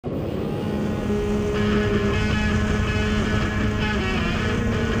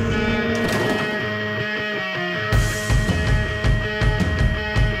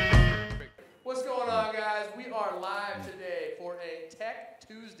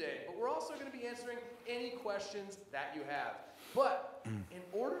today, but we're also going to be answering any questions that you have. But in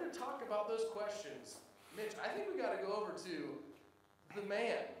order to talk about those questions, Mitch, I think we got to go over to the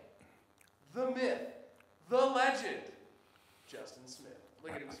man, the myth, the legend, Justin Smith.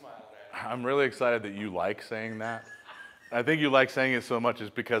 Look at him smiling right now. I'm really excited that you like saying that. I think you like saying it so much is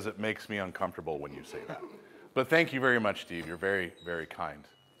because it makes me uncomfortable when you say that. But thank you very much, Steve. You're very, very kind.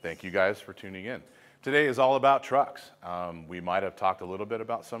 Thank you guys for tuning in. Today is all about trucks. We might have talked a little bit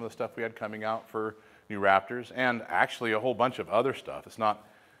about some of the stuff we had coming out for new Raptors, and actually a whole bunch of other stuff. It's not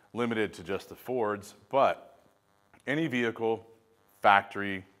limited to just the Fords, but any vehicle,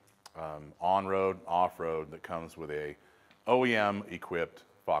 factory, on-road, off-road that comes with a OEM-equipped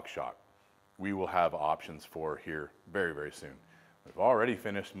Fox shock, we will have options for here very, very soon. We've already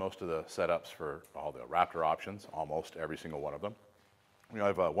finished most of the setups for all the Raptor options, almost every single one of them. We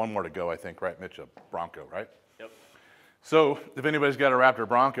have one more to go, I think, right, Mitch? A Bronco, right? Yep. So if anybody's got a Raptor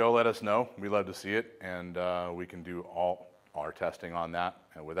Bronco, let us know. We love to see it, and we can do all our testing on that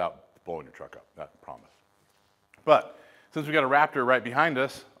and without blowing your truck up, that promise. But since we got a Raptor right behind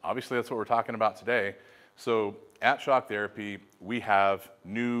us, obviously that's what we're talking about today. So at Shock Therapy, we have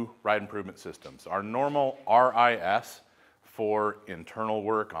new ride improvement systems. Our normal RIS for internal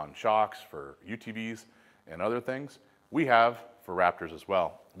work on shocks, for UTVs and other things, we have for Raptors as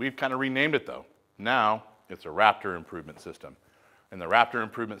well. We've kind of renamed it though. Now it's a Raptor improvement system. And the Raptor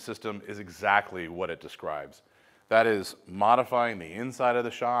improvement system is exactly what it describes. That is modifying the inside of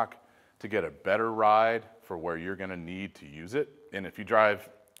the shock to get a better ride for where you're gonna need to use it. And if you drive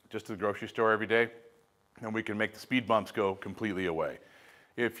just to the grocery store every day, then we can make the speed bumps go completely away.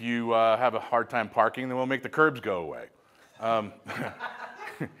 If you have a hard time parking, then we'll make the curbs go away.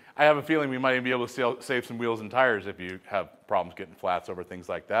 I have a feeling we might even be able to save some wheels and tires if you have problems getting flats over things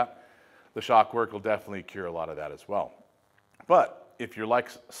like that. The shock work will definitely cure a lot of that as well. But if you're like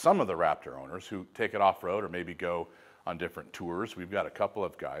some of the Raptor owners who take it off-road or maybe go on different tours, we've got a couple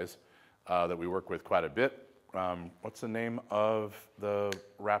of guys that we work with quite a bit. What's the name of the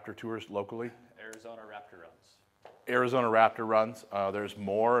Raptor tours locally? Arizona Raptor Runs. Arizona Raptor Runs. There's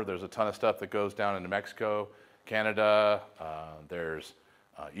more. There's a ton of stuff that goes down into Mexico, Canada. There's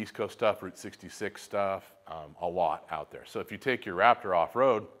East Coast stuff, Route 66 stuff, a lot out there. So if you take your Raptor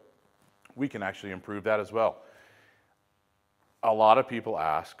off-road, we can actually improve that as well. A lot of people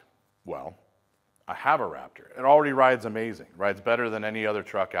ask, well, I have a Raptor. It already rides amazing, rides better than any other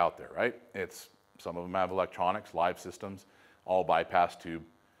truck out there, right? Some of them have electronics, live systems, all bypass tube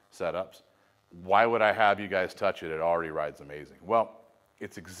setups. Why would I have you guys touch it? It already rides amazing. Well,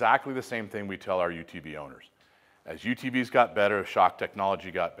 it's exactly the same thing we tell our UTV owners. As UTVs got better, shock technology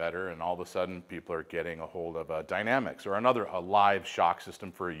got better, and all of a sudden people are getting a hold of Dynamics or a live shock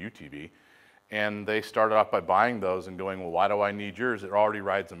system for a UTV. And they started off by buying those and going, well, why do I need yours? It already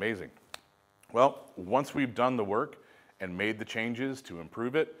rides amazing. Well, once we've done the work and made the changes to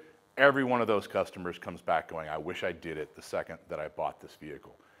improve it, every one of those customers comes back going, I wish I did it the second that I bought this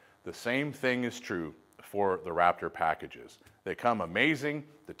vehicle. The same thing is true for the Raptor packages. They come amazing,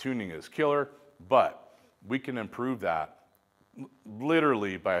 the tuning is killer, but we can improve that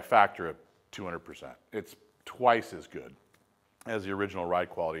literally by a factor of 200%. It's twice as good as the original ride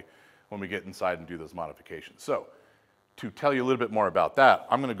quality when we get inside and do those modifications. So to tell you a little bit more about that,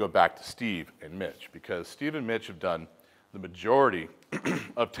 I'm gonna go back to Steve and Mitch, because Steve and Mitch have done the majority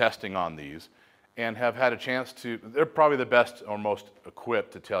of testing on these and have had a chance to, they're probably the best or most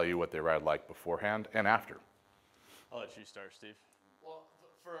equipped to tell you what they ride like beforehand and after. I'll let you start, Steve. Well,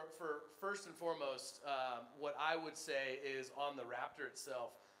 for first and foremost, what I would say is on the Raptor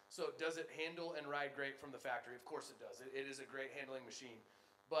itself. So does it handle and ride great from the factory? Of course it does. It is a great handling machine.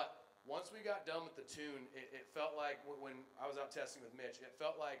 But once we got done with the tune, it felt like when I was out testing with Mitch, it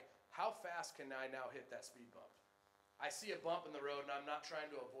felt like, how fast can I now hit that speed bump? I see a bump in the road and I'm not trying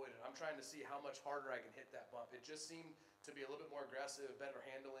to avoid it. I'm trying to see how much harder I can hit that bump. It just seemed to be a little bit more aggressive, better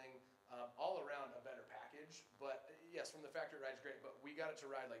handling, all around a better package. But yes, from the factory it rides great, but we got it to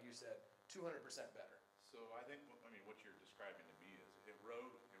ride, like you said, 200% better. So I think, what you're describing to me is it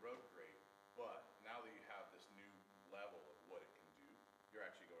rode great, but now that you have this new level of what it can do, you're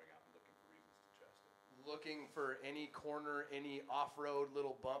actually going out and looking for reasons to test it. Looking for any corner, any off-road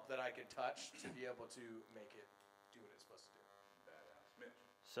little bump that I could touch to be able to make it do what it's supposed to do. Badass. Mitch.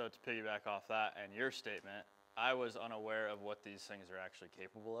 So to piggyback off that and your statement, I was unaware of what these things are actually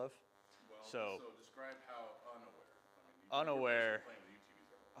capable of. Well, so describe how unaware. Unaware.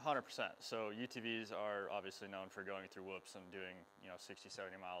 100%. So UTVs are obviously known for going through whoops and doing 60,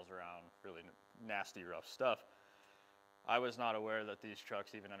 70 miles around really nasty, rough stuff. I was not aware that these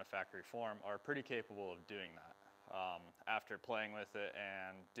trucks, even in a factory form, are pretty capable of doing that. After playing with it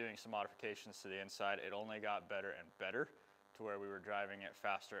and doing some modifications to the inside, it only got better and better to where we were driving it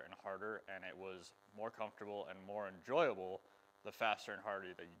faster and harder, and it was more comfortable and more enjoyable the faster and harder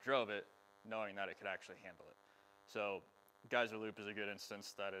that you drove it, knowing that it could actually handle it. So Geyser Loop is a good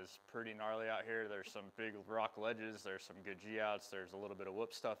instance that is pretty gnarly out here. There's some big rock ledges, there's some good G-outs, there's a little bit of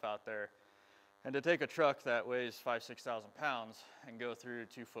whoop stuff out there. And to take a truck that weighs 5,000–6,000 pounds and go through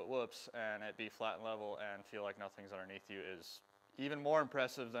 2-foot whoops and it be flat and level and feel like nothing's underneath you is even more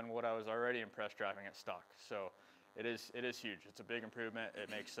impressive than what I was already impressed driving at stock. So it is huge. It's a big improvement.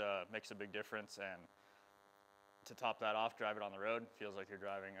 It makes a big difference. And to top that off, drive it on the road. Feels like you're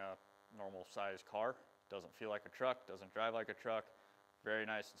driving a normal sized car. Doesn't feel like a truck, doesn't drive like a truck. Very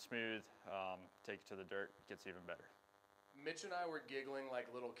nice and smooth. Take it to the dirt, gets even better. Mitch and I were giggling like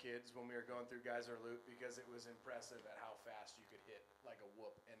little kids when we were going through Geyser Loop because it was impressive at how fast you could hit like a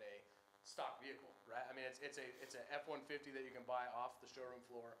whoop in a stock vehicle, right? I mean, it's an F-150 that you can buy off the showroom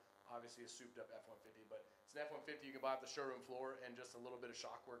floor. Obviously, a souped-up F-150, but it's an F-150 you can buy off the showroom floor, and just a little bit of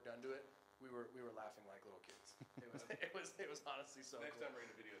shock work done to it. We were laughing like little kids. It was honestly so Next cool. time we're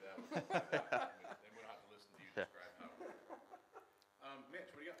going to video that one. Then we'll have to listen to you describe how it works.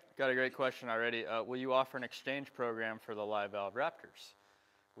 Mitch, what do you got? Got a great question already. Will you offer an exchange program for the live valve Raptors?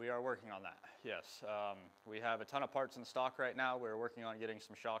 We are working on that, yes. We have a ton of parts in stock right now. We're working on getting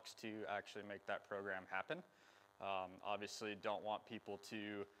some shocks to actually make that program happen. Obviously, don't want people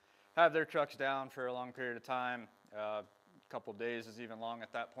to have their trucks down for a long period of time. A couple days is even long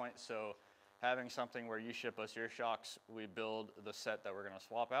at that point. So having something where you ship us your shocks, we build the set that we're going to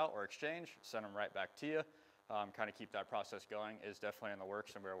swap out or exchange, send them right back to you. Kind of keep that process going is definitely in the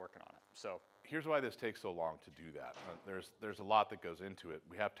works, and we're working on it. So Here's why this takes so long to do that. There's a lot that goes into it.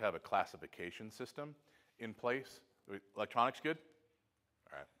 We have to have a classification system in place. Electronics good?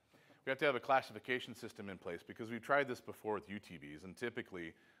 All right. We have to have a classification system in place because we've tried this before with UTVs, and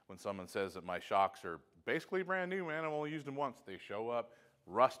typically when someone says that my shocks are basically brand new, man, I've only used them once, they show up,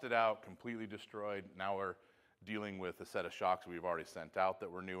 rusted out, completely destroyed. Now we're dealing with a set of shocks we've already sent out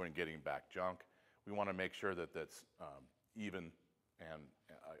that were new and getting back junk. We want to make sure that that's even and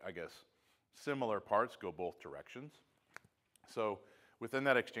I guess similar parts go both directions. So within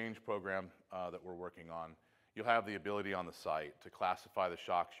that exchange program that we're working on, you'll have the ability on the site to classify the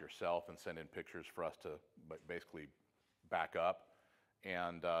shocks yourself and send in pictures for us to basically back up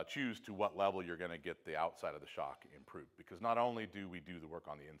and choose to what level you're going to get the outside of the shock improved. Because not only do we do the work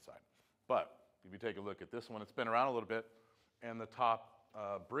on the inside, but if you take a look at this one, it's been around a little bit, and the top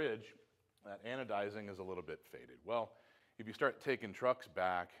bridge, that anodizing is a little bit faded. Well, if you start taking trucks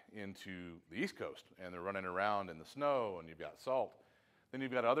back into the East Coast and they're running around in the snow and you've got salt, then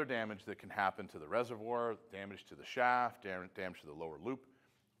you've got other damage that can happen to the reservoir, damage to the shaft, damage to the lower loop.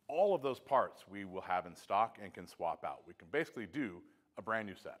 All of those parts we will have in stock and can swap out. We can basically do a brand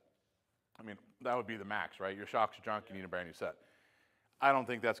new set. I mean, that would be the max, right? Your shocks are junk, you need a brand new set. I don't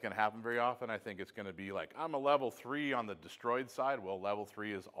think that's going to happen very often. I think it's going to be like, I'm a level 3 on the destroyed side. Well, level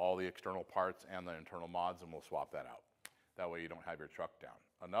 3 is all the external parts and the internal mods, and we'll swap that out. That way you don't have your truck down.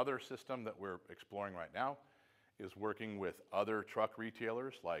 Another system that we're exploring right now is working with other truck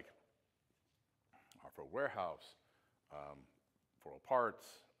retailers like Off-Road Warehouse, For All Parts.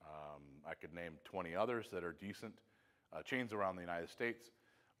 I could name 20 others that are decent chains around the United States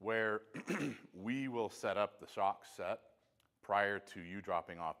where we will set up the shock set prior to you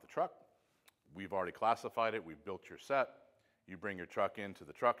dropping off the truck. We've already classified it, we've built your set. You bring your truck into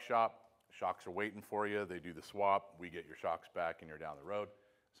the truck shop, shocks are waiting for you, they do the swap, we get your shocks back and you're down the road,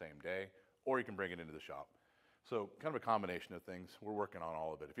 same day, or you can bring it into the shop. So kind of a combination of things. We're working on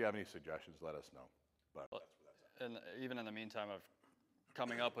all of it. If you have any suggestions, let us know. But that's where that's at. and even in the meantime of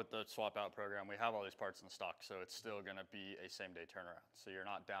coming up with the swap out program, we have all these parts in stock, so it's still going to be a same day turnaround. So you're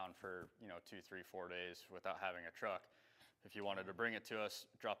not down for 2, 3, 4 days without having a truck. If you wanted to bring it to us,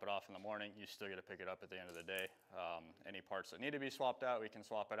 drop it off in the morning, you still get to pick it up at the end of the day. Any parts that need to be swapped out, we can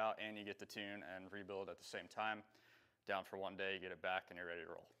swap it out, and you get to tune and rebuild at the same time. Down for 1 day, you get it back, and you're ready to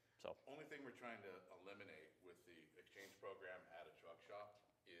roll. So Only thing we're trying to eliminate with the exchange program at a truck shop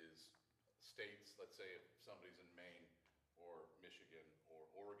is states, let's say if somebody's in Maine or Michigan or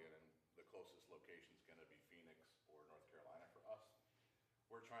Oregon and the closest location is going to be Phoenix or North Carolina for us,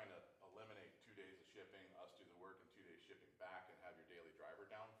 we're trying to eliminate 2 days of shipping, us do the work, and 2 days shipping back and have your daily driver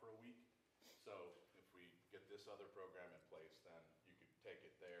down for a week. So if we get this other program in place, then you could take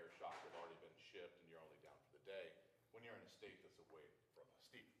it there, shocks have already been shipped, and you're only down for the day when you're in a state that's away from a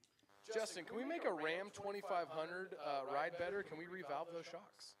steep. Justin, can we make a Ram 2500 ride better? Can we revalve those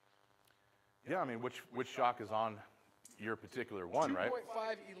shocks? Yeah, I mean, which shock is on your particular one, right?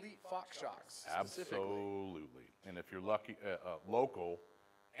 2.5 Elite Fox shocks, specifically. Absolutely. And if you're lucky, local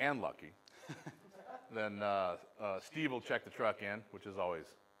and lucky, then Steve will check the truck in, which is always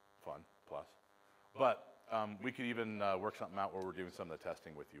fun, plus. But we could even work something out where we're doing some of the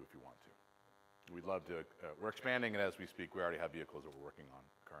testing with you if you want to. We'd love to. We're expanding it as we speak. We already have vehicles that we're working on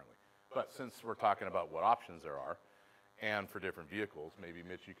currently. But since we're talking about what options there are, and for different vehicles, maybe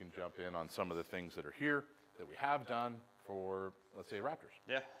Mitch, you can jump in on some of the things that are here that we have done for, let's say, Raptors.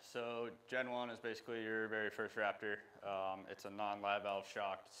 Yeah, so Gen 1 is basically your very first Raptor. It's a non-live valve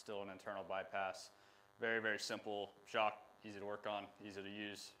shock, still an internal bypass. Very, very simple shock, easy to work on, easy to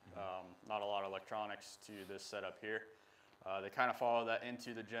use. Not a lot of electronics to this setup here. They kind of follow that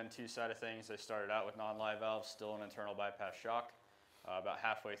into the Gen 2 side of things. They started out with non-live valves, still an internal bypass shock. About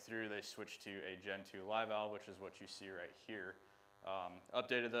halfway through, they switched to a Gen 2 live valve, which is what you see right here.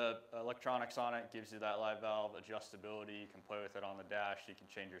 Updated the electronics on it, gives you that live valve adjustability. You can play with it on the dash. You can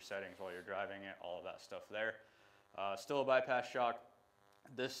change your settings while you're driving it, all of that stuff there. Still a bypass shock.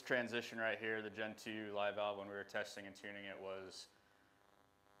 This transition right here, the Gen 2 live valve, when we were testing and tuning it, was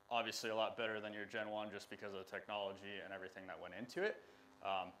obviously a lot better than your Gen 1 just because of the technology and everything that went into it.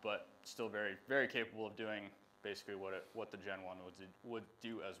 But still very, very capable of doing basically what the Gen 1 would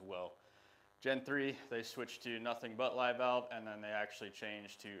do as well. Gen 3, they switched to nothing but live valve, and then they actually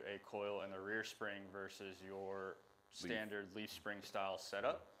changed to a coil in the rear spring versus your standard leaf spring style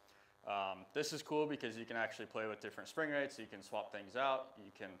setup. This is cool because you can actually play with different spring rates. You can swap things out. You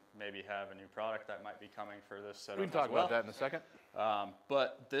can maybe have a new product that might be coming for this setup. We can talk about that in a second.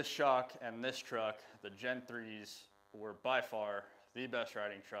 But this shock and this truck, the Gen 3s, were by far the best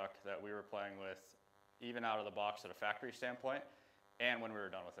riding truck that we were playing with, even out of the box at a factory standpoint, and when we were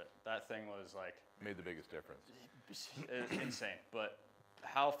done with it. That thing was like... Made the biggest difference. Insane. But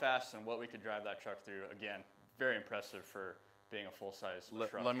how fast and what we could drive that truck through, again, very impressive for being a full-size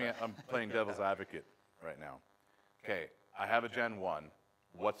truck. I'm playing devil's advocate right now. Okay, I have a Gen 1.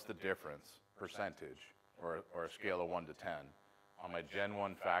 What's the difference, percentage, or a scale of 1 to 10, on my Gen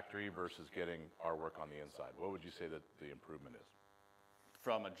 1 factory versus getting our work on the inside? What would you say that the improvement is?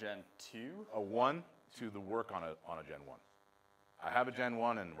 From a Gen 2? A 1 to the work on a Gen 1. I have a Gen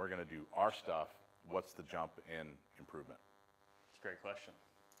 1 and we're going to do our stuff. What's the jump in improvement? It's a great question.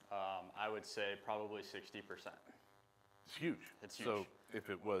 I would say probably 60%. It's huge. It's huge. So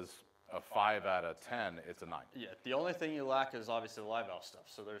if it was a 5 out of 10, it's a 9. Yeah, the only thing you lack is obviously the live valve stuff.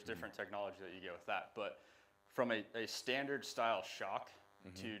 So there's different technology that you get with that. But from a standard style shock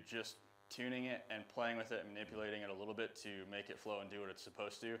to just tuning it and playing with it and manipulating it a little bit to make it flow and do what it's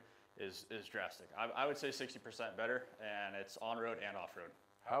supposed to is drastic. I would say 60% better, and it's on-road and off-road.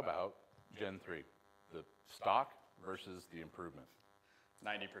 How about Gen 3, the stock versus the improvement?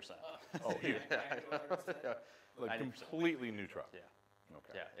 90%. Oh, huge. Yeah. Like 90%. completely new truck. Yeah.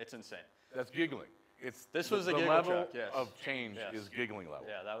 Okay. Yeah, it's insane. That's giggling. This was a the giggle level truck, yes. of change Yes. is giggling level.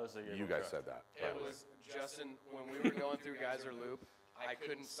 Yeah, that was a giggle You guys truck. said that. It was, Justin, when we were going through Geyser Loop, I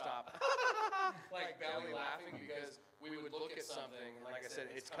couldn't stop like belly laughing because we would look at something, and like I said,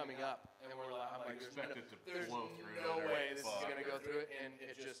 it's coming up, and I'm like, there's no way this is gonna go through it, and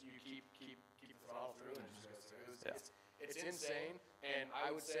it just, you keep the throttle through, and it just goes through. It's insane, and I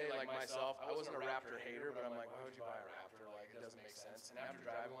would say, like myself, I wasn't a Raptor hater, but I'm like, why would you buy a Raptor? Like, it doesn't make sense. And after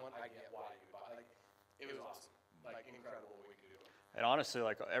driving one, I get why you buy. Like, it was awesome, like incredible what we could do. And honestly,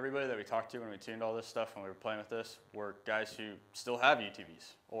 like everybody that we talked to when we tuned all this stuff and we were playing with this were guys who still have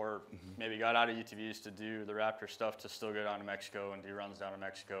UTVs or maybe got out of UTVs to do the Raptor stuff to still go down to Mexico and do runs down to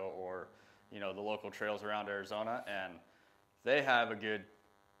Mexico or, you know, the local trails around Arizona. And they have a good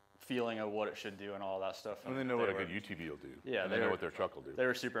feeling of what it should do and all that stuff. And they know what a good UTV will do. Yeah, and they know what their truck will do. They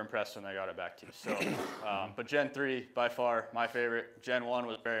were super impressed when they got it back to you. So, but Gen 3, by far, my favorite. Gen 1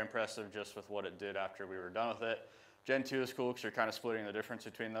 was very impressive just with what it did after we were done with it. Gen 2 is cool because you're kind of splitting the difference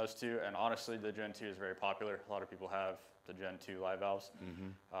between those two. And honestly, the Gen 2 is very popular. A lot of people have the Gen 2 live valves,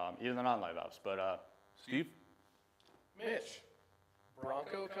 even the non-live valves. But Steve? Mitch,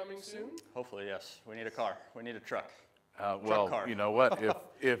 Bronco coming soon? hopefully, yes. We need a car. We need a truck. Well, car. you know what?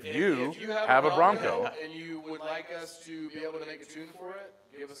 If you have a Bronco, and you would like us to be able to make a tune for it,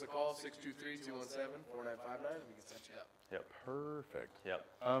 give us a call, 623-217-4959. We can set you up. Yep. perfect. Yep.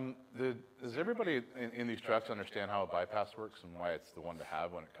 Does everybody in these trucks understand how a bypass works and why it's the one to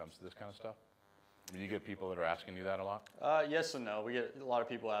have when it comes to this kind of stuff? I mean, you get people that are asking you that a lot? Yes and no. We get a lot of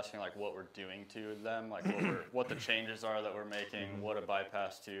people asking like what we're doing to them, like what the changes are that we're making, what a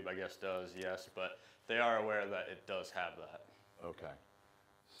bypass tube I guess does, yes, but they are aware that it does have that. Okay.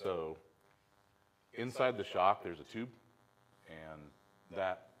 So inside the shock there's a tube, and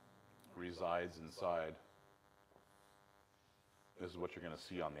that resides inside this is what you're going to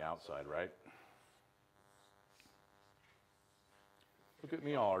see on the outside, right? Look at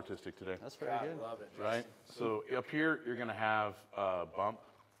me, all artistic today. That's very God, good. love it. Right? So up here, you're going to have a bump.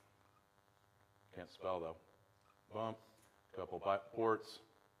 Can't spell, though. Bump, couple ports,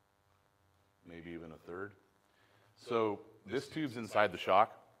 maybe even a third. So this tube's inside the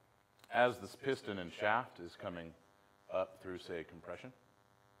shock. As this piston and shaft is coming up through, say, compression,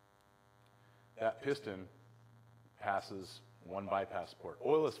 that piston passes one bypass port.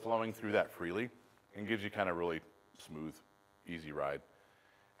 Oil is flowing through that freely and gives you kind of really smooth, easy ride.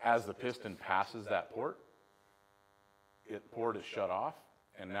 As the piston passes that port is shut off,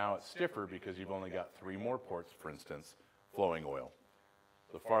 and now it's stiffer because you've only got 3 more ports, for instance, flowing oil.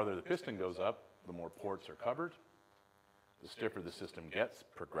 The farther the piston goes up, the more ports are covered, the stiffer the system gets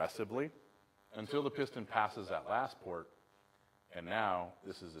progressively until the piston passes that last port, and now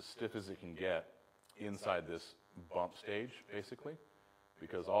this is as stiff as it can get inside this bump stage, basically,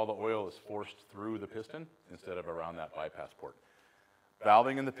 because all the oil is forced through the piston instead of around that bypass port.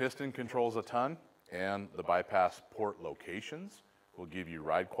 Valving in the piston controls a ton, and the bypass port locations will give you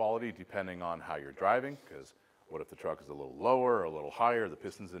ride quality depending on how you're driving, because what if the truck is a little lower or a little higher, the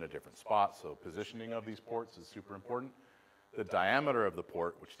piston's in a different spot, so positioning of these ports is super important. The diameter of the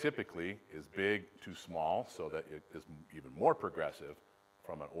port, which typically is big to small, so that it is even more progressive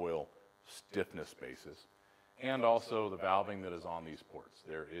from an oil stiffness basis, and also the valving that is on these ports.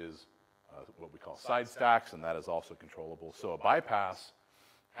 There is what we call side stacks, and that is also controllable. So a bypass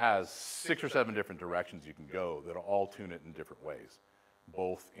has 6 or 7 different directions you can go that'll all tune it in different ways,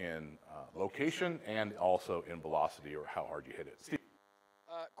 both in location and also in velocity or how hard you hit it. Steve?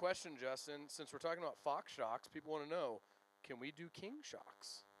 Question, Justin. Since we're talking about Fox shocks, people want to know, can we do King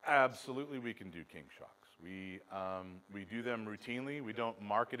shocks? Absolutely, we can do King shocks. We do them routinely. We don't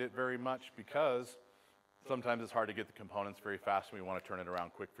market it very much because sometimes it's hard to get the components very fast, and we want to turn it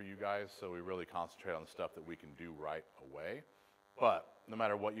around quick for you guys, so we really concentrate on the stuff that we can do right away. But no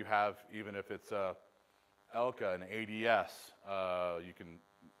matter what you have, even if it's a Elka, an ADS, you can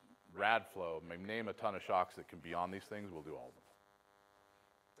Radflow, name a ton of shocks that can be on these things, we'll do all of them.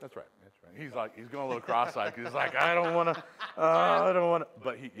 That's right. That's right. He's going a little cross-eyed because he's like, I don't want to.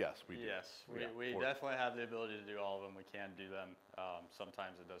 But yes, we do. Yes, we definitely have the ability to do all of them. We can do them.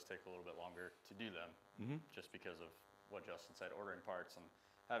 Sometimes it does take a little bit longer to do them, just because of what Justin said, ordering parts and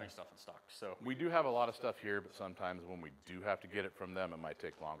having stuff in stock. So we do have a lot of stuff here, but sometimes when we do have to get it from them, it might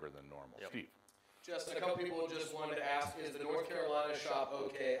take longer than normal. Yep. Steve? Justin, a couple people just wanted to ask, is the North Carolina shop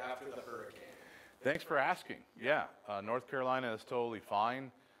okay after the hurricane? Thanks for asking. Yeah, North Carolina is totally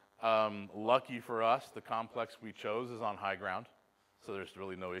fine. Lucky for us, the complex we chose is on high ground, so there's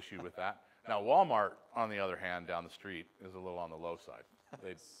really no issue with that. Now, Walmart, on the other hand, down the street, is a little on the low side.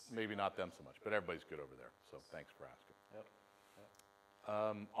 Maybe not them so much, but everybody's good over there, so thanks for asking. Yep.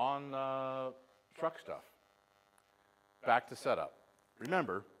 On truck stuff, back to setup.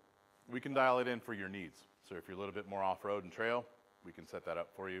 Remember, we can dial it in for your needs. So if you're a little bit more off-road and trail, we can set that up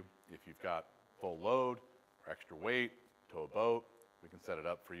for you. If you've got full load or extra weight, tow a boat, we can set it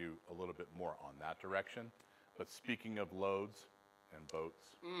up for you a little bit more on that direction. But speaking of loads and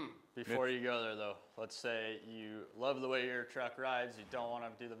boats. Before you go there, though, let's say you love the way your truck rides, you don't want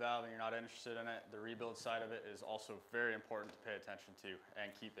to do the valving, you're not interested in it. The rebuild side of it is also very important to pay attention to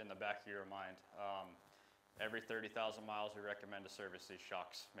and keep in the back of your mind. Every 30,000 miles, we recommend to service these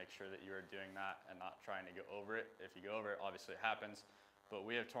shocks. Make sure that you are doing that and not trying to go over it. If you go over it, obviously it happens. But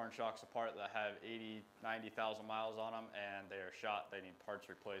we have torn shocks apart that have 80, 90,000 miles on them, and they are shot. They need parts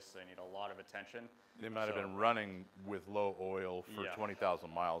replaced. They need a lot of attention. They might have been running with low oil for 20,000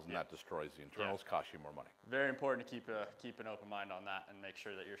 miles, and that destroys the internals, cost you more money. Very important to keep an open mind on that and make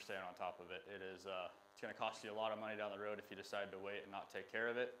sure that you're staying on top of it. It's going to cost you a lot of money down the road if you decide to wait and not take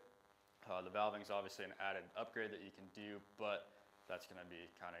care of it. The valving is obviously an added upgrade that you can do, but that's going to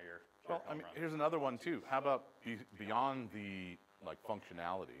be kind of your here's another one too. How about beyond the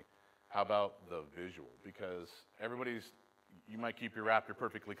functionality? How about the visual? Because you might keep your Raptor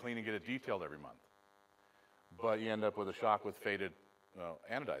perfectly clean and get it detailed every month, but you end up with a shock with faded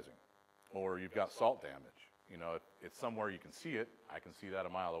anodizing, or you've got salt damage. You know, if it's somewhere you can see it, I can see that a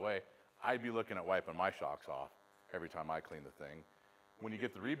mile away. I'd be looking at wiping my shocks off every time I clean the thing. When you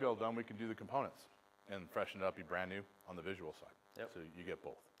get the rebuild done, we can do the components and freshen it up, be brand new on the visual side. Yep. So you get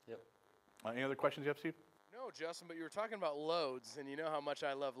both. Yep. Any other questions you have, Steve? No, Justin, but you were talking about loads, and you know how much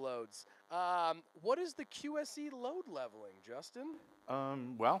I love loads. What is the QSE load leveling, Justin?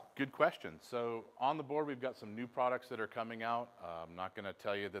 Well, good question. So on the board, we've got some new products that are coming out. I'm not going to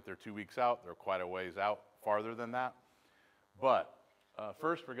tell you that they're 2 weeks out. They're quite a ways out, farther than that. But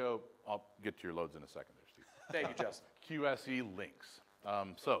first, I'll get to your loads in a second there, Steve. Thank you, Justin. QSE links.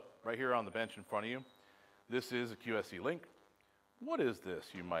 So right here on the bench in front of you, this is a QSE link. What is this,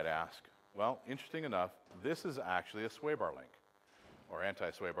 you might ask? Well, interesting enough, this is actually a sway bar link, or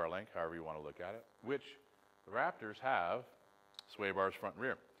anti-sway bar link, however you want to look at it, which the Raptors have sway bars front and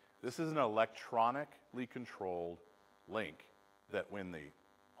rear. This is an electronically controlled link that when the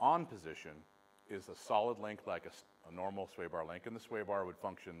on position is a solid link like a normal sway bar link, and the sway bar would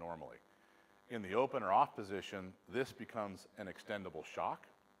function normally. In the open or off position, this becomes an extendable shock,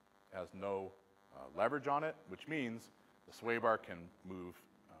 has no leverage on it, which means the sway bar can move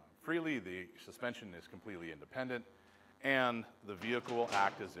freely, the suspension is completely independent, and the vehicle will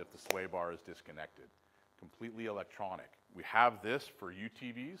act as if the sway bar is disconnected. Completely electronic. We have this for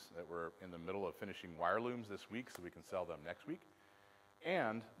UTVs that we're in the middle of finishing wire looms this week so we can sell them next week.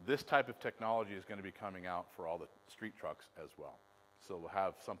 And this type of technology is going to be coming out for all the street trucks as well. So we'll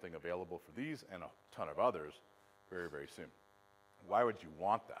have something available for these and a ton of others very, very soon. Why would you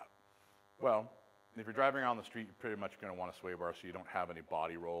want that? Well, if you're driving around the street, you're pretty much going to want a sway bar so you don't have any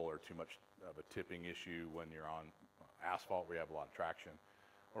body roll or too much of a tipping issue when you're on asphalt where you have a lot of traction,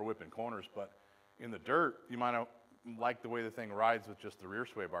 or whipping corners. But in the dirt, you might not like the way the thing rides with just the rear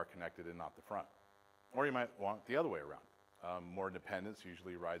sway bar connected and not the front. Or you might want the other way around. More independence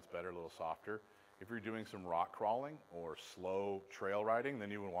usually rides better, a little softer. If you're doing some rock crawling or slow trail riding,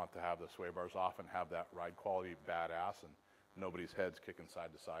 then you would want to have the sway bars off and have that ride quality badass and nobody's heads kicking side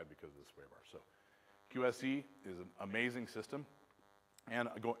to side because of the sway bar. So QSE is an amazing system and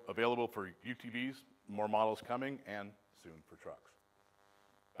available for UTVs, more models coming, and soon for trucks.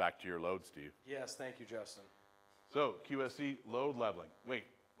 Back to your load, Steve. Yes, thank you, Justin. So QSE load leveling. Wait,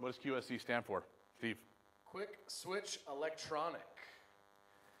 what does QSE stand for, Steve? Quick Switch Electronic.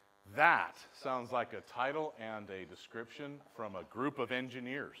 That sounds like a title and a description from a group of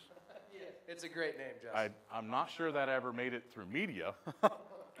engineers. Yeah, it's a great name, Justin. I'm not sure that ever made it through media.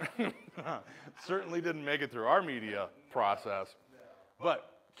 Certainly didn't make it through our media process.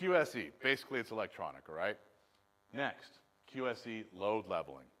 But QSE, basically it's electronic, all right? Next, QSE load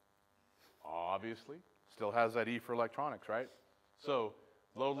leveling. Obviously, still has that E for electronics, right? So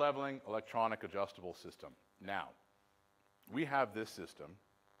load leveling, electronic adjustable system. Now, we have this system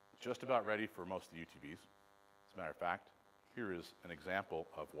just about ready for most of the UTVs. As a matter of fact, here is an example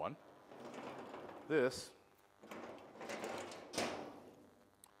of one. This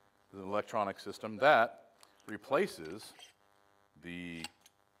is an electronic system that replaces the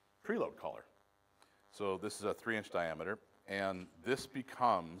preload collar. So this is a 3-inch diameter, and this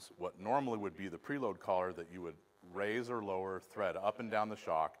becomes what normally would be the preload collar that you would raise or lower, thread up and down the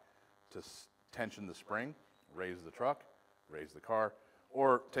shock to tension the spring, raise the truck, raise the car,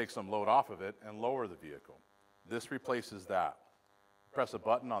 or take some load off of it and lower the vehicle. This replaces that. Press a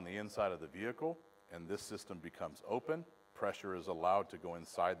button on the inside of the vehicle, and this system becomes open. Pressure is allowed to go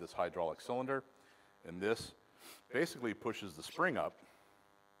inside this hydraulic cylinder, and this basically pushes the spring up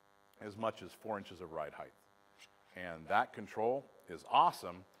as much as 4 inches of ride height. And that control is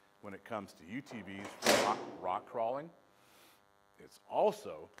awesome when it comes to UTVs for rock crawling. It's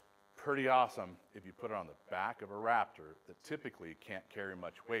also pretty awesome if you put it on the back of a Raptor that typically can't carry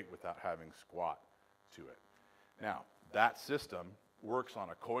much weight without having squat to it. Now, that system works on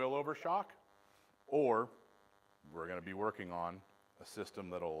a coilover shock, or we're going to be working on a system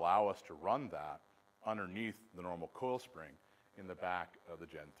that will allow us to run that underneath the normal coil spring in the back of the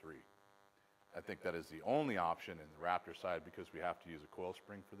Gen 3. I think that is the only option in the Raptor side because we have to use a coil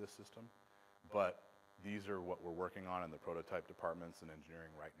spring for this system. But these are what we're working on in the prototype departments and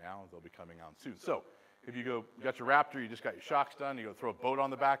engineering right now. They'll be coming on soon. So if you got your Raptor, you just got your shocks done, you go throw a boat on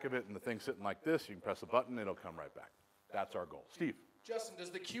the back of it, and the thing's sitting like this, you can press a button, it'll come right back. That's our goal. Steve? Justin, does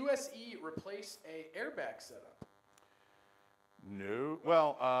the QSE replace a airbag setup? No.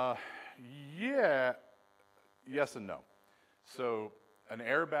 Well, yeah. Yes and no. So an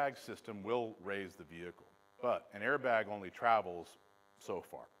airbag system will raise the vehicle, but an airbag only travels so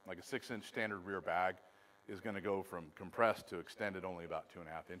far. Like a 6-inch standard rear bag is going to go from compressed to extended only about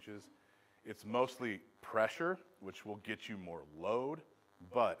 2.5 inches. It's mostly pressure, which will get you more load,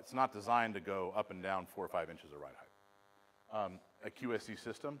 but it's not designed to go up and down 4 or 5 inches of ride height. A QSE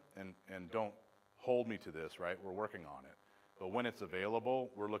system, and don't hold me to this, right? We're working on it. But when it's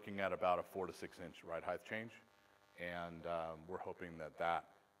available, we're looking at about a 4 to 6 inch ride height change. And we're hoping that that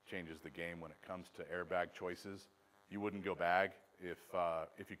changes the game when it comes to airbag choices. You wouldn't go bag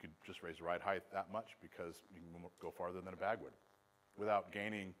if you could just raise ride height that much because you can go farther than a bag would without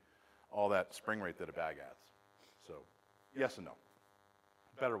gaining all that spring rate that a bag adds. So yes and no.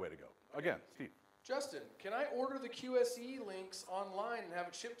 Better way to go. Again, Steve. Justin, can I order the QSE links online and have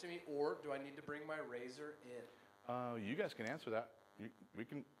it shipped to me, or do I need to bring my razor in? You guys can answer that. We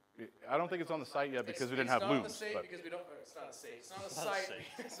can. I don't think it's on the site yet because we didn't have loops. looms. It's not on the site because we don't. It's not a site. It's not on the site.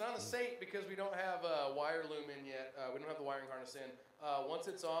 It's not on the site because we don't have a wire loom in yet. We don't have the wiring harness in. Once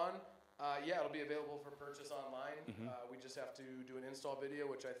it's on, yeah, it'll be available for purchase online. We just have to do an install video,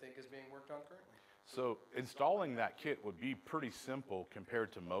 which I think is being worked on currently. So installing that kit would be pretty simple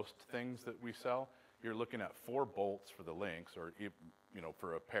compared to most things that we sell. You're looking at 4 bolts for the links, or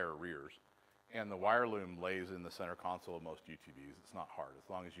for a pair of rears. And the wire loom lays in the center console of most UTVs. It's not hard. As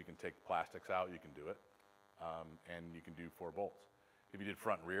long as you can take the plastics out, you can do it. And you can do 4 bolts. If you did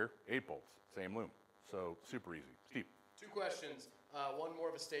front and rear, 8 bolts, same loom. So super easy. Steve. 2 questions. One more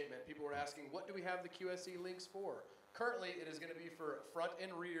of a statement. People were asking, what do we have the QSE links for? Currently, it is going to be for front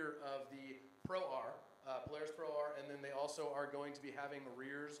and rear of the Pro R, Polaris Pro R, and then they also are going to be having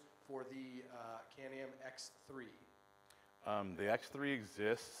rears for the Can-Am X3. The X3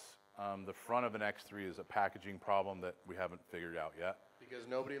 exists. The front of an X3 is a packaging problem that we haven't figured out yet. Because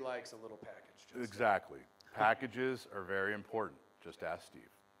nobody likes a little package. Exactly. Packages are very important. Just ask Steve.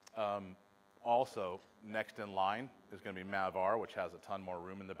 Also, next in line is going to be Mavar, which has a ton more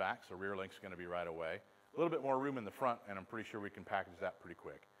room in the back, so rear link's going to be right away. A little bit more room in the front, and I'm pretty sure we can package that pretty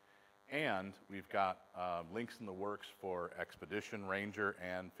quick. And we've got links in the works for Expedition, Ranger,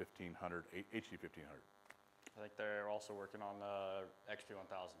 and 1500, HD 1500. I think they're also working on the XP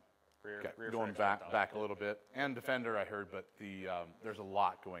 1000. Rear Going back a little bit. And Defender, I heard, but there's a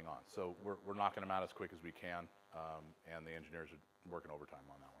lot going on. So we're knocking them out as quick as we can, and the engineers are working overtime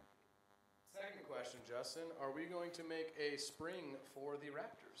on that one. Second question, Justin. Are we going to make a spring for the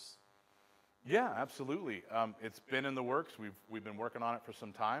Raptors? Yeah, absolutely. It's been in the works. We've been working on it for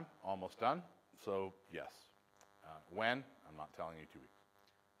some time, almost done. So yes. When? I'm not telling you 2 weeks.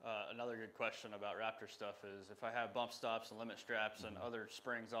 Another good question about Raptor stuff is if I have bump stops and limit straps and other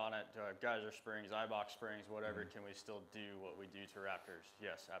springs on it, geyser springs, iBox springs, whatever, can we still do what we do to Raptors?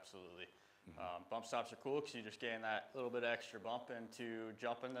 Yes, absolutely. Bump stops are cool because you just gain that little bit of extra bump into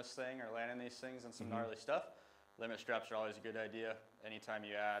jumping this thing or landing these things and some gnarly stuff. Limit straps are always a good idea. Anytime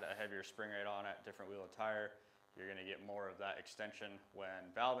you add a heavier spring rate on it, different wheel and tire, you're going to get more of that extension.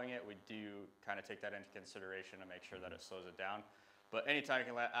 When valving it, we do kind of take that into consideration to make sure that it slows it down. But anytime you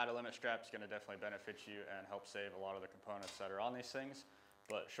can add a limit strap, it's going to definitely benefit you and help save a lot of the components that are on these things.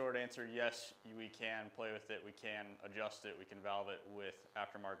 But short answer, yes, we can play with it, we can adjust it, we can valve it with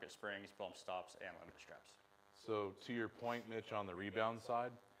aftermarket springs, bump stops, and limit straps. So to your point, Mitch, on the rebound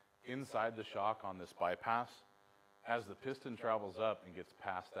side, inside the shock on this bypass, as the piston travels up and gets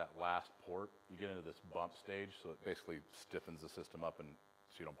past that last port, you get into this bump stage, so it basically stiffens the system up and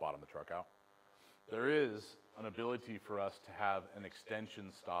so you don't bottom the truck out. There is an ability for us to have an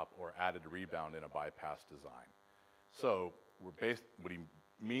extension stop or added rebound in a bypass design. So what he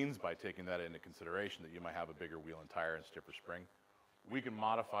means by taking that into consideration, that you might have a bigger wheel and tire and stiffer spring, we can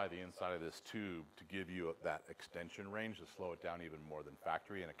modify the inside of this tube to give you that extension range to slow it down even more than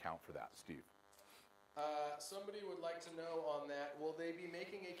factory and account for that. Steve. Somebody would like to know on that, will they be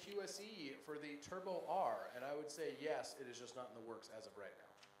making a QSE for the Turbo R? And I would say yes, it is just not in the works as of right now.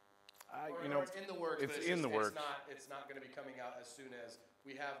 Or it's in the works, it's but in the works. It's not going to be coming out as soon as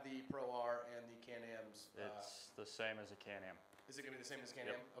we have the Pro R and the Can-Ams. It's the same as a Can-Am. Is it going to be the same as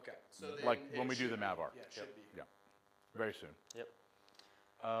Can-Am? Okay. So then like when we do the Mavar. Yeah, it should be. Yeah, very soon. Yep.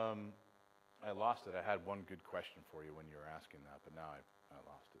 I lost it. I had one good question for you when you were asking that, but now I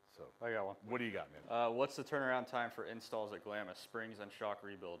lost it. So I got one. What do you got, man? What's the turnaround time for installs at Glamis? Springs and shock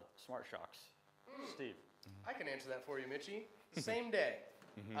rebuild. Smart shocks. Steve. I can answer that for you, Mitchie. Same day.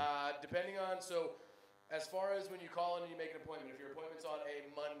 Depending on, so as far as when you call in and you make an appointment, if your appointment's on a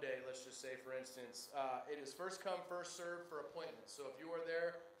Monday, let's just say, for instance, it is first come, first served for appointments. So if you are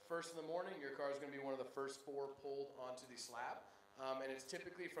there first in the morning, your car is going to be one of the first 4 pulled onto the slab. And it's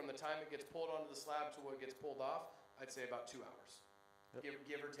typically from the time it gets pulled onto the slab to when it gets pulled off, I'd say about 2 hours. Yep.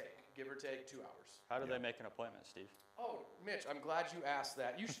 Give or take 2 hours. How do they make an appointment, Steve? Oh, Mitch, I'm glad you asked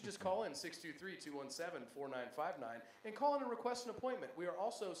that. You should just call in 623-217-4959 and call in and request an appointment. We are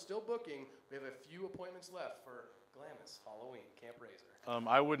also still booking. We have a few appointments left for Glamis Halloween Camp Razor.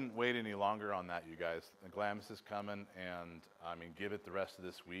 I wouldn't wait any longer on that, you guys. The Glamis is coming, and I mean, give it the rest of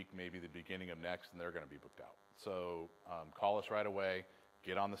this week, maybe the beginning of next, and they're going to be booked out. So call us right away,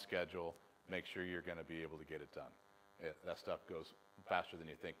 get on the schedule, make sure you're going to be able to get it done. That stuff goes faster than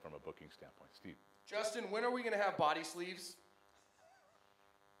you think from a booking standpoint. Steve. Justin, when are we going to have body sleeves?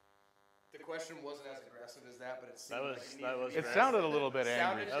 The question wasn't as aggressive as that, but it seemed That was- like it that needed was to be It sounded a little bit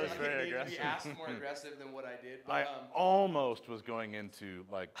sounded angry. That was like very it needed to be aggressive. asked more aggressive than what I did. I But almost was going into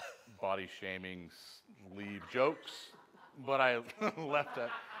like body shaming, sleeve jokes, but I left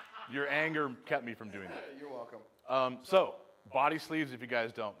that. Your anger kept me from doing that. you're welcome. So, body sleeves, if you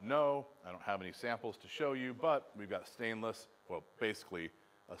guys don't know, I don't have any samples to show you, but we've got stainless, well, basically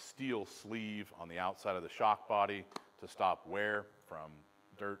a steel sleeve on the outside of the shock body to stop wear from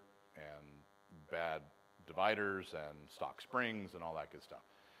dirt and bad dividers and stock springs and all that good stuff.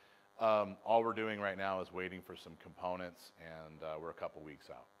 All we're doing right now is waiting for some components, and we're a couple weeks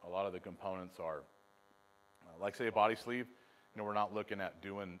out. A lot of the components are, like say a body sleeve, we're not looking at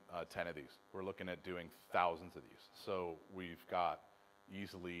doing 10 of these. We're looking at doing thousands of these. So we've got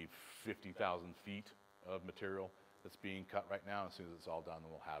easily 50,000 feet of material that's being cut right now. As soon as it's all done,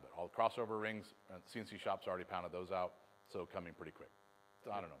 then we'll have it. All the crossover rings, CNC shops already pounded those out, so coming pretty quick.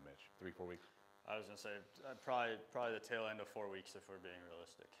 So I don't know, Mitch, 3-4 weeks? I was gonna say probably the tail end of 4 weeks if we're being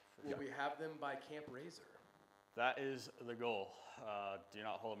realistic. Will we have them by Camp Razor? That is the goal. Do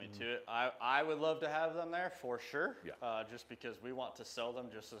not hold me to it. I would love to have them there for sure. Yeah. Just because we want to sell them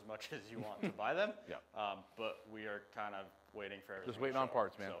just as much as you want to buy them. Yeah. But we are kind of waiting for everything. Just waiting to on show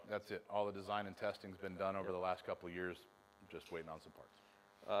parts, up, man. so. That's it. All the design and testing's been done over the last couple of years. Just waiting on some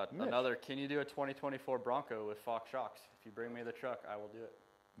parts. Another, can you do a 2024 Bronco with Fox shocks? If you bring me the truck, I will do it.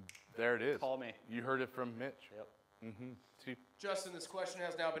 There it is. Call me. You heard it from Mitch. Yep. Steve? Justin, this question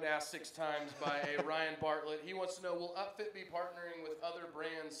has now been asked 6 times by a Ryan Bartlett. He wants to know, will Upfit be partnering with other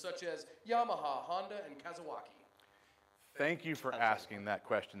brands such as Yamaha, Honda, and Kawasaki? Thank you for asking that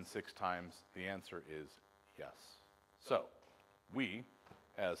question 6 times. The answer is yes. So, we,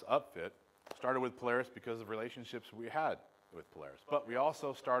 as Upfit, started with Polaris because of relationships we had with Polaris. But we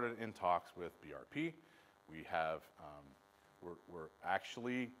also started in talks with BRP. We have, we're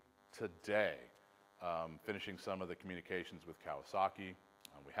actually today finishing some of the communications with Kawasaki.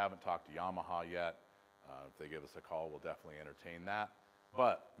 We haven't talked to Yamaha yet. If they give us a call, we'll definitely entertain that.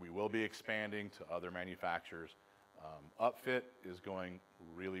 But we will be expanding to other manufacturers. Upfit is going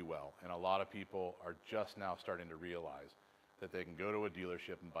really well, and a lot of people are just now starting to realize that they can go to a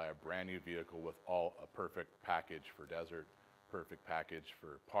dealership and buy a brand new vehicle with a perfect package for desert, perfect package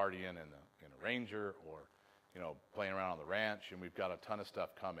for partying in a Ranger, or playing around on the ranch. And we've got a ton of stuff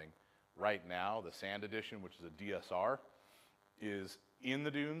coming. Right now, the Sand Edition, which is a DSR, is in the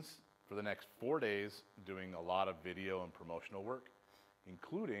dunes for the next 4 days doing a lot of video and promotional work,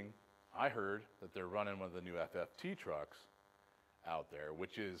 including, I heard that they're running one of the new FFT trucks out there,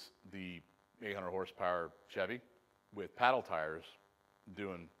 which is the 800 horsepower Chevy with paddle tires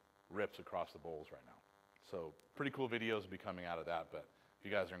doing rips across the bowls right now. So pretty cool videos will be coming out of that, but if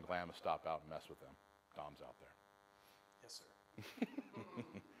you guys are in Glamis, stop out and mess with them. Dom's out there. Yes, sir.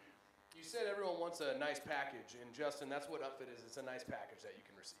 You said everyone wants a nice package, and Justin, that's what Upfit is. It's a nice package that you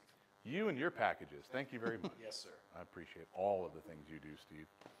can receive. You and your packages, thank you very much. Yes, sir. I appreciate all of the things you do, Steve.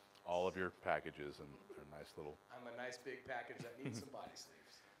 All of your packages and their nice little. I'm a nice big package that needs some body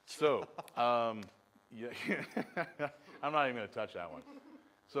sleeves. So, yeah, I'm not even going to touch that one.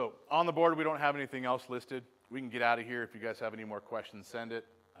 So, on the board, we don't have anything else listed. We can get out of here. If you guys have any more questions, send it.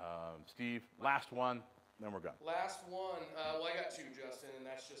 Steve, last one, then we're done. Last one. Well, I got 2, Justin, and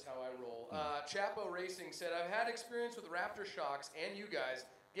that's just how I roll. Chapo Racing said, I've had experience with Raptor shocks and you guys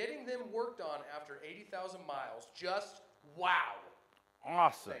getting them worked on after 80,000 miles. Just wow.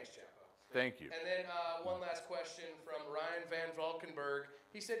 Awesome. Thanks, Chapo. Thank you. And then one last question from Ryan Van Valkenburg.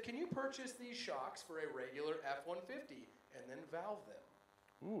 He said, can you purchase these shocks for a regular F-150 and then valve them?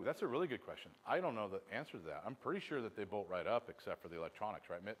 Ooh, that's a really good question. I don't know the answer to that. I'm pretty sure that they bolt right up except for the electronics,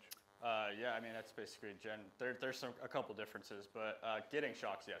 right, Mitch? Yeah, I mean, that's basically there's a couple differences, but getting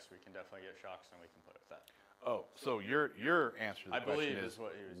shocks, yes, we can definitely get shocks and we can play with that. Oh, so your answer to the I question believe is, is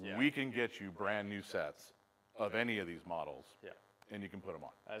what he was, yeah. we can get you brand new sets of any of these models, Yeah, and you can put them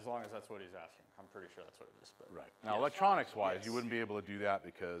on. as long as that's what he's asking. I'm pretty sure that's what it is. But Right. Now, electronics-wise, you Yes. wouldn't be able to do that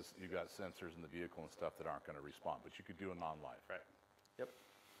because you've got sensors in the vehicle and stuff that aren't going to respond, but you could do a non-live. Right. Yep.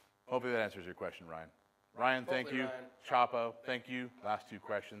 Hopefully that answers your question, Ryan. Ryan, thank Hopefully, you. Ryan. Chapo, thank you. Last 2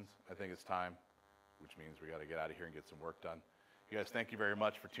 questions. I think it's time, which means we got to get out of here and get some work done. You guys, thank you very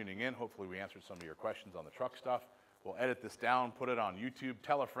much for tuning in. Hopefully we answered some of your questions on the truck stuff. We'll edit this down, put it on YouTube.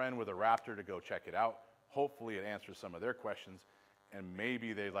 Tell a friend with a Raptor to go check it out. Hopefully it answers some of their questions, and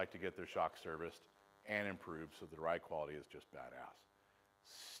maybe they'd like to get their shock serviced and improved so the ride quality is just badass.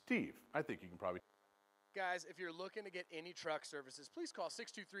 Steve, I think you can probably. Guys, if you're looking to get any truck services, please call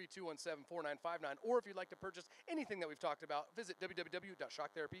 623-217-4959, or if you'd like to purchase anything that we've talked about, visit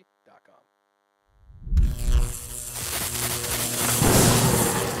www.shocktherapy.com.